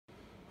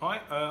Hi,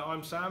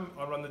 I'm Sam.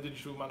 I run the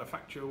Digital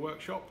Manufacturer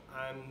Workshop,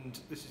 and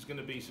this is going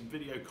to be some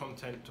video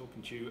content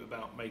talking to you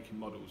about making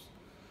models.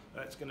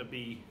 It's going to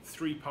be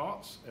 3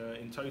 parts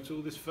in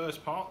total. This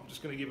first part, I'm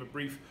just going to give a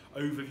brief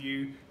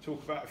overview,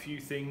 talk about a few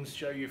things,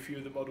 show you a few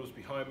of the models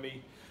behind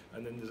me,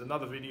 and then there's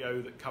another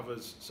video that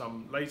covers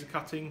some laser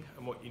cutting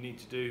and what you need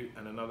to do,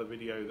 and another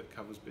video that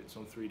covers bits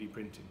on 3D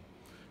printing.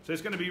 So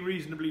it's going to be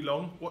reasonably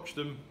long. Watch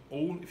them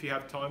all if you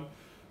have time,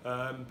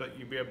 but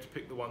you'll be able to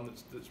pick the one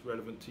that's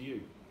relevant to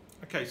you.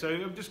 Okay, so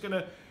I'm just going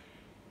to,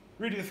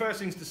 really the first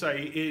things to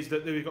say is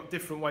that we've got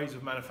different ways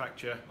of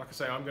manufacture. Like I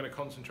say, I'm going to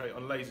concentrate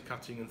on laser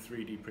cutting and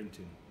 3D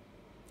printing.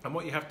 And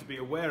what you have to be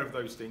aware of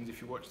those things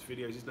if you watch the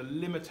videos is the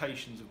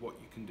limitations of what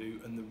you can do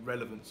and the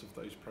relevance of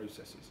those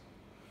processes.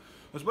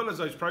 As well as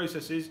those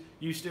processes,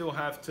 you still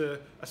have to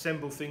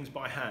assemble things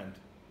by hand.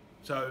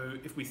 So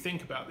if we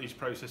think about these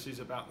processes,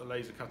 about the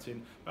laser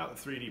cutting, about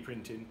the 3D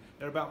printing,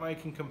 they're about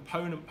making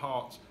component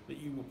parts that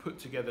you will put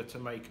together to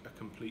make a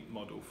complete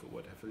model for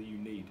whatever you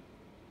need.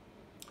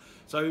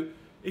 So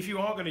if you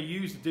are going to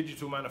use the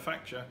digital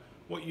manufacture,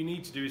 what you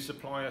need to do is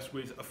supply us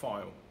with a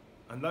file.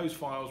 And those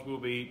files will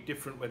be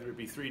different whether it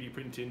be 3D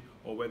printing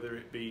or whether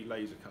it be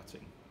laser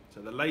cutting.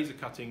 So the laser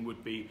cutting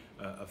would be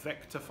a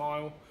vector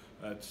file,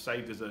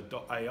 saved as a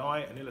 .ai,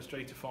 an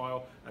Illustrator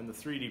file, and the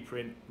 3D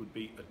print would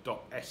be a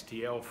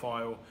 .stl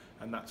file,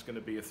 and that's going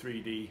to be a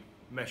 3D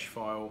mesh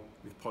file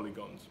with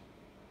polygons.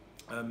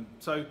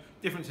 So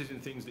differences in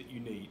things that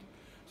you need.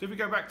 So if we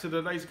go back to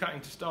the laser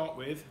cutting to start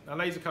with, now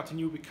laser cutting,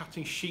 you'll be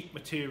cutting sheet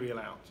material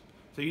out.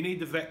 So you need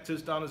the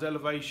vectors done as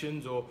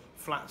elevations or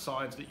flat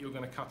sides that you're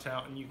going to cut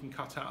out, and you can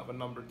cut out of a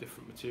number of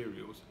different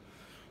materials.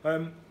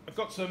 I've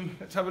got some,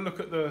 let's have a look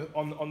at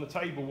on the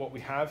table what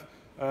we have.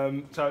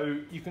 So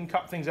you can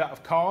cut things out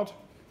of card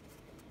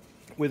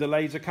with a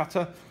laser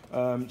cutter.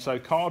 So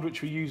card,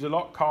 which we use a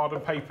lot, card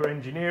and paper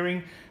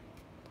engineering.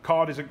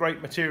 Card is a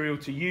great material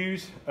to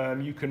use.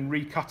 You can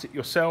recut it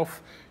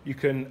yourself. You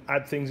can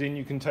add things in.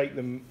 You can take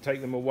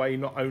them away,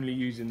 not only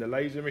using the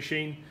laser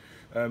machine.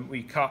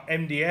 We cut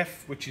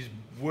MDF, which is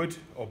wood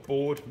or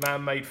board,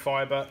 man-made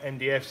fibre.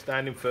 MDF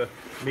standing for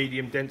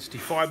medium density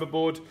fibre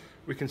board.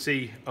 We can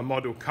see a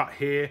model cut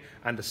here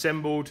and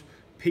assembled,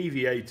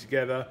 PVA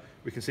together.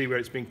 We can see where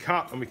it's been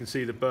cut, and we can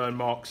see the burn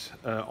marks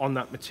on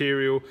that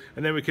material.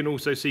 And then we can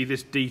also see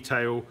this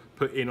detail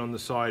put in on the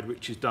side,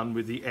 which is done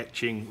with the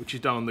etching, which is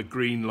done on the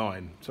green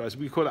line. So as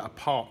we call it a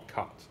part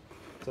cut.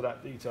 So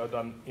that detail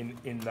done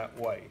in that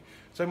way.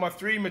 So my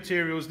 3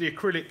 materials, the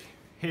acrylic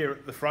here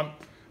at the front.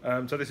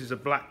 So this is a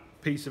black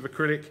piece of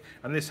acrylic,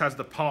 and this has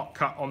the part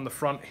cut on the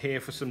front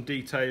here for some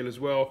detail as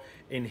well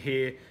in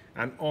here.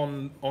 And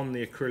on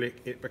the acrylic,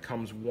 it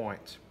becomes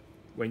white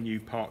when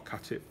you part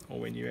cut it or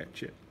when you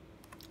etch it.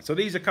 So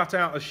these are cut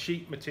out as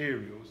sheet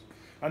materials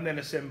and then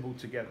assembled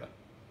together.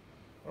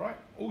 All right.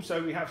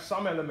 Also, we have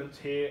some elements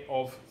here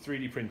of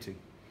 3D printing.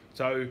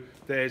 So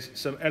there's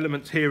some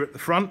elements here at the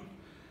front.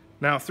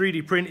 Now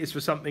 3D print is for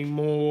something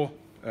more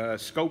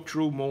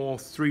sculptural, more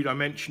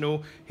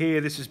 3-dimensional. Here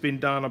this has been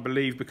done, I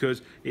believe,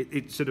 because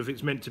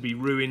it's meant to be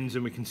ruins,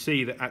 and we can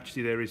see that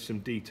actually there is some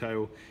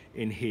detail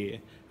in here,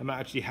 and that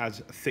actually has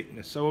a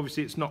thickness. So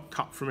obviously it's not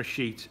cut from a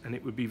sheet, and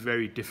it would be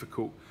very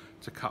difficult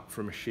to cut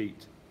from a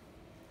sheet.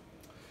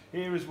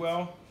 Here as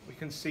well, we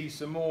can see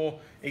some more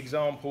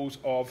examples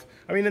of,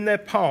 and they're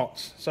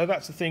parts. So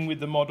that's the thing with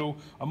the model.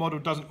 A model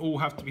doesn't all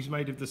have to be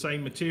made of the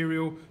same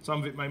material. Some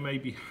of it may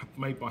be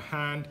made by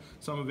hand.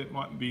 Some of it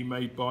might be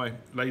made by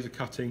laser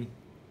cutting,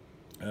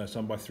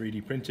 some by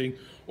 3D printing,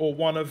 or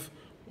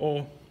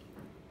all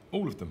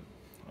of them.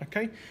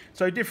 Okay,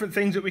 so different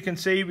things that we can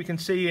see. We can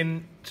see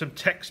in some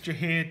texture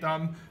here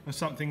done as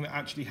something that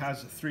actually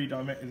has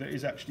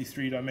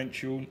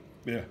three-dimensional,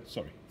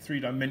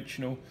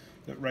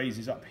 that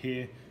raises up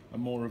here,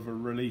 and more of a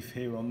relief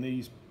here on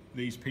these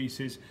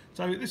pieces.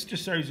 So this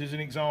just shows us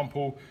an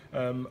example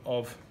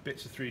of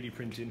bits of 3D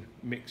printing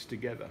mixed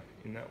together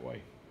in that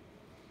way.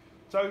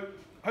 So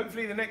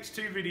hopefully the next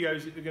 2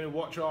 videos that you're going to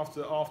watch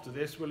after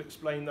this will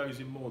explain those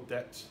in more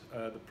depth,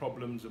 the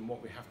problems and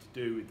what we have to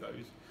do with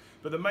those.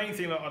 But the main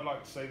thing that I'd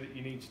like to say that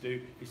you need to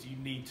do is you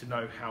need to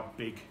know how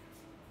big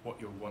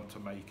what you want to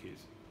make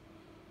is.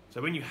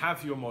 So when you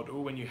have your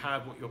model, when you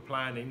have what you're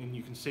planning, and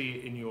you can see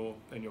it in your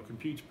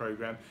computer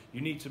program,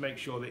 you need to make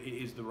sure that it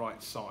is the right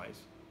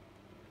size.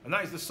 And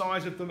that is the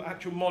size of the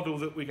actual model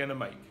that we're going to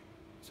make.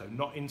 So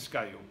not in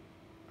scale.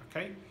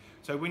 Okay?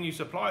 So when you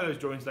supply those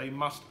drawings, they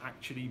must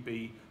actually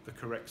be the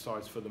correct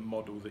size for the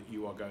model that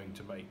you are going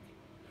to make.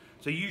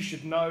 So you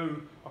should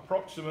know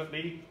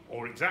approximately,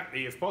 or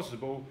exactly if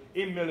possible,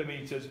 in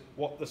millimeters,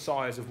 what the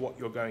size of what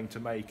you're going to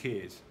make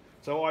is.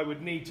 So I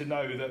would need to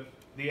know that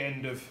the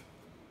end of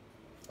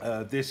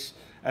this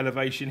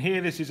elevation here,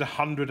 this is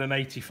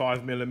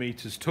 185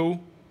 millimeters tall,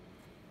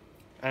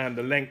 and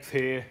the length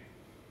here,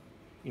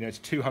 it's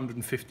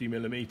 250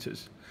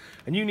 millimeters,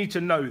 and you need to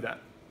know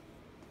that.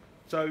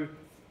 So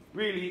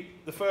really,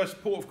 the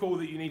first port of call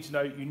that you need to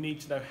know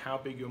how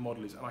big your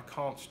model is, and I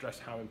can't stress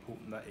how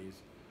important that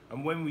is.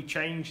 And when we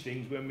change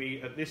things,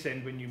 at this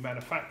end, when you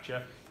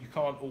manufacture, you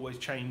can't always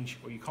change,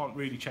 or you can't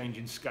really change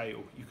in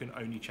scale. You can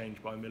only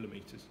change by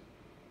millimeters.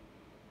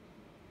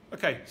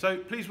 Okay, so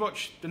please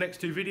watch the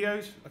next two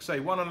videos. Like I say,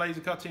 one on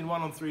laser cutting,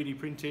 one on 3D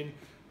printing,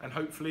 and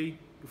hopefully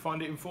you'll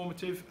find it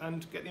informative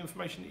and get the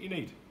information that you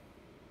need.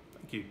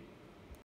 Thank you.